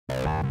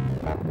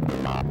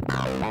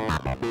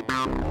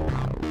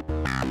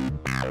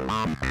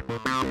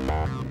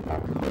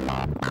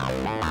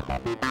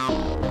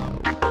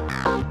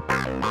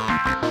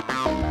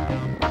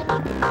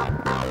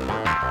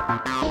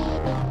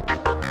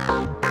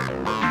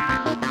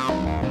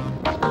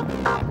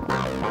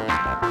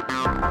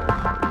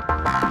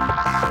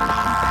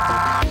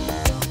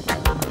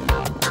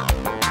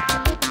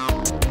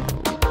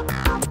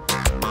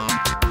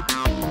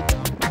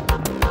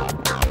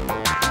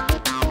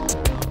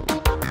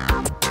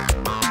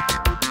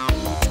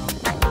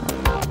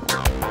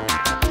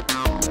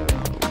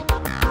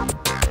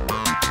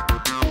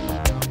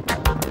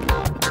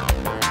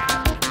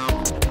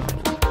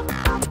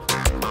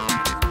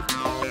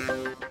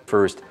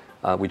First,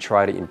 we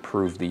try to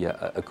improve the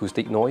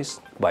acoustic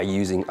noise by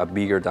using a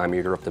bigger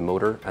diameter of the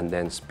motor and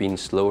then spin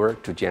slower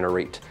to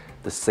generate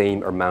the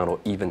same amount or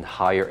even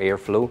higher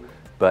airflow,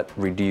 but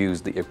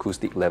reduce the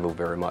acoustic level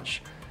very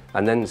much.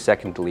 And then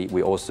secondly,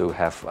 we also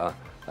have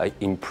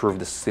improved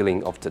the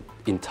sealing of the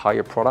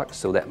entire product,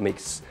 so that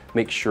makes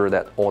sure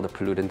that all the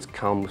pollutants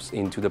comes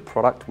into the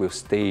product will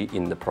stay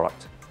in the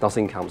product.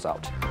 Nothing comes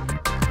out.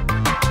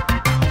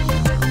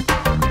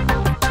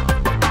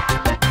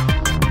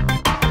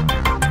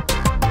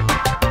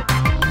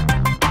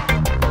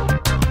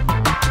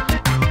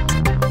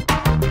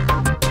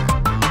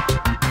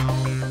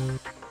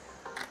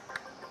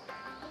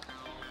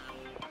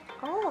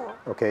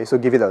 Okay, so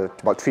give it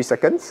about 3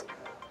 seconds.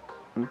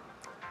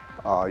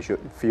 You should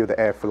feel the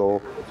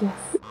airflow. Yes.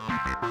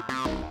 I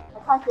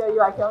can't hear you,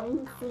 I can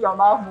only see your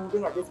mouth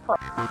moving at this point.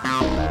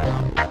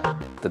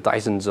 The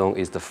Dyson Zone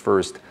is the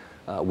first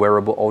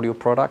wearable audio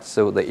product,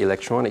 so the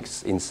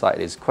electronics inside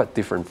is quite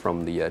different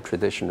from the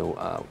traditional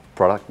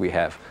product we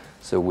have.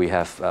 So we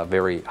have a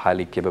very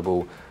highly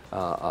capable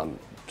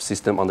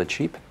system on the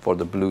chip for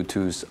the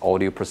Bluetooth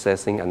audio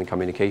processing and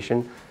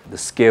communication. The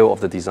scale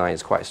of the design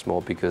is quite small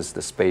because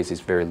the space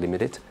is very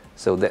limited.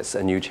 So that's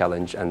a new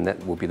challenge, and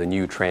that will be the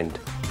new trend.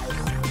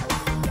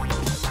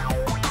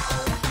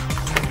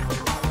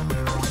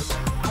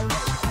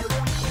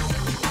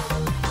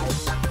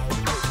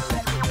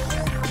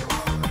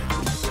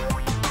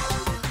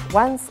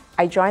 Once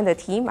I joined the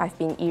team, I've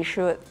been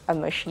issued a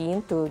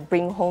machine to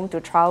bring home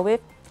to trial with.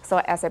 So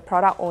as a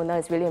product owner,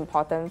 it's really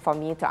important for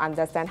me to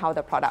understand how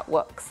the product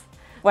works.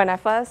 When I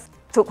first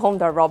took home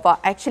the robot,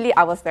 actually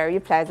I was very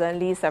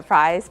pleasantly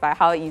surprised by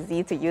how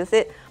easy to use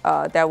it.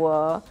 There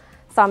were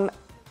some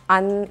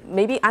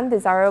maybe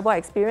undesirable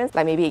experience,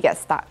 like maybe it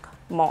gets stuck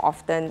more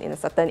often in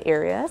certain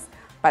areas.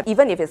 But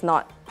even if it's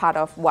not part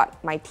of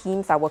what my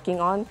teams are working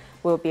on,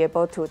 we'll be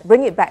able to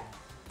bring it back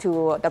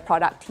to the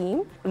product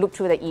team, look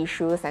through the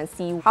issues and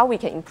see how we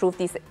can improve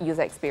this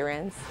user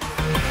experience.